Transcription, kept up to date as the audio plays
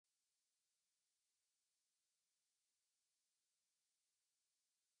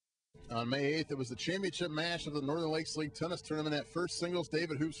On May 8th, it was the championship match of the Northern Lakes League tennis tournament at first singles.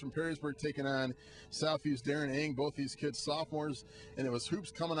 David Hoops from Perrysburg taking on Southview's Darren Ing, both these kids sophomores, and it was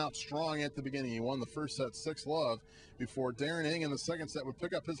Hoops coming out strong at the beginning. He won the first set 6-love before Darren Ing in the second set would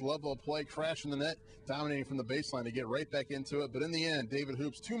pick up his level of play, crashing the net, dominating from the baseline to get right back into it. But in the end, David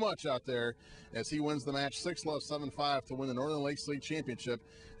Hoops too much out there as he wins the match 6-love, 7-5 to win the Northern Lakes League Championship,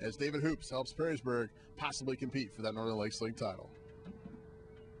 as David Hoops helps Perrysburg possibly compete for that Northern Lakes League title.